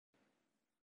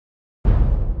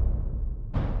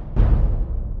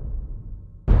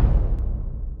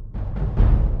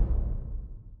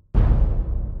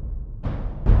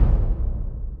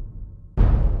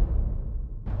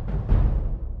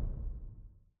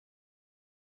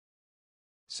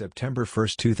September 1,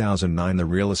 2009. The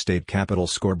Real Estate Capital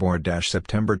Scoreboard.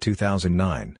 September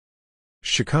 2009.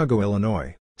 Chicago,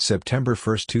 Illinois, September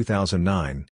 1,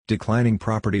 2009. Declining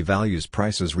property values,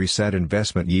 prices reset,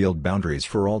 investment yield boundaries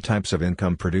for all types of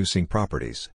income-producing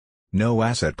properties. No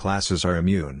asset classes are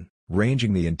immune,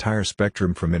 ranging the entire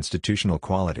spectrum from institutional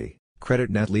quality, credit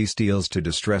net lease deals to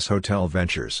distress hotel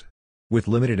ventures. With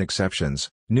limited exceptions,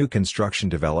 new construction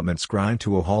developments grind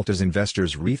to a halt as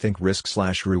investors rethink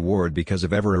risk/reward because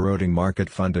of ever-eroding market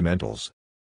fundamentals.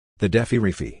 The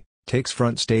DeFi takes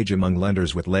front stage among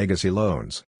lenders with legacy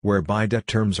loans, whereby debt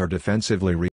terms are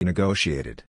defensively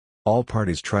renegotiated. All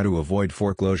parties try to avoid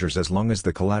foreclosures as long as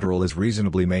the collateral is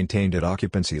reasonably maintained at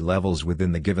occupancy levels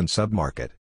within the given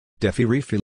submarket. DeFi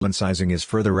loan sizing is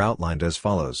further outlined as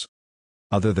follows.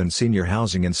 Other than senior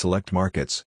housing in select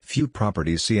markets, few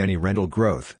properties see any rental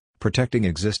growth. Protecting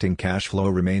existing cash flow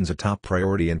remains a top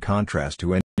priority in contrast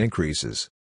to any increases.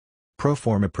 Pro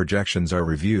forma projections are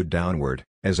reviewed downward,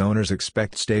 as owners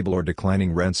expect stable or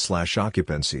declining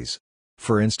rents/occupancies.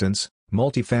 For instance,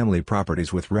 multifamily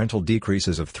properties with rental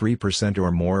decreases of 3%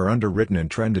 or more are underwritten and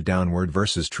trended downward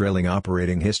versus trailing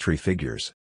operating history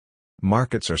figures.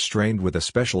 Markets are strained, with a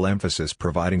special emphasis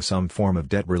providing some form of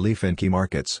debt relief in key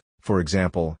markets, for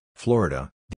example, Florida,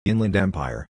 the Inland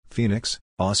Empire, Phoenix,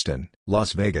 Austin,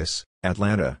 Las Vegas,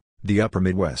 Atlanta, the Upper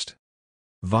Midwest.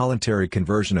 Voluntary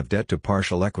conversion of debt to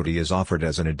partial equity is offered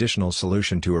as an additional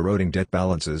solution to eroding debt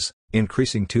balances,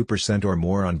 increasing 2% or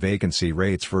more on vacancy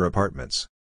rates for apartments.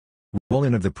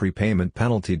 Roll-in of the prepayment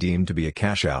penalty deemed to be a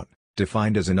cash-out,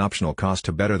 defined as an optional cost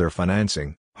to better their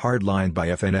financing, hardlined by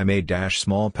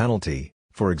FNMA-small penalty,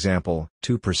 for example,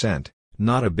 2%,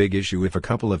 not a big issue if a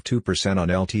couple of 2% on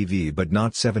LTV but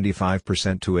not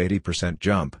 75% to 80%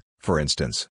 jump, for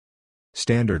instance.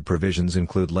 Standard provisions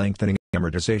include lengthening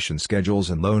amortization schedules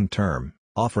and loan term,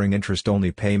 offering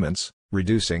interest-only payments,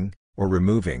 reducing, or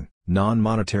removing,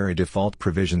 non-monetary default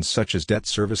provisions such as debt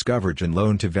service coverage and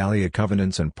loan-to-value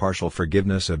covenants and partial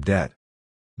forgiveness of debt.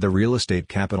 The Real Estate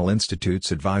Capital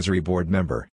Institute's advisory board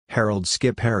member, Harold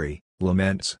Skip Harry,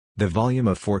 laments, "The volume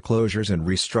of foreclosures and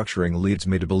restructuring leads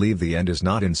me to believe the end is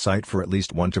not in sight for at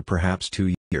least 1 to perhaps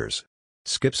 2 years."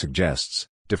 Skip suggests,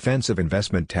 defensive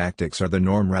investment tactics are the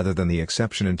norm rather than the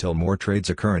exception until more trades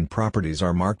occur and properties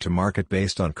are marked to market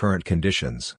based on current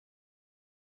conditions.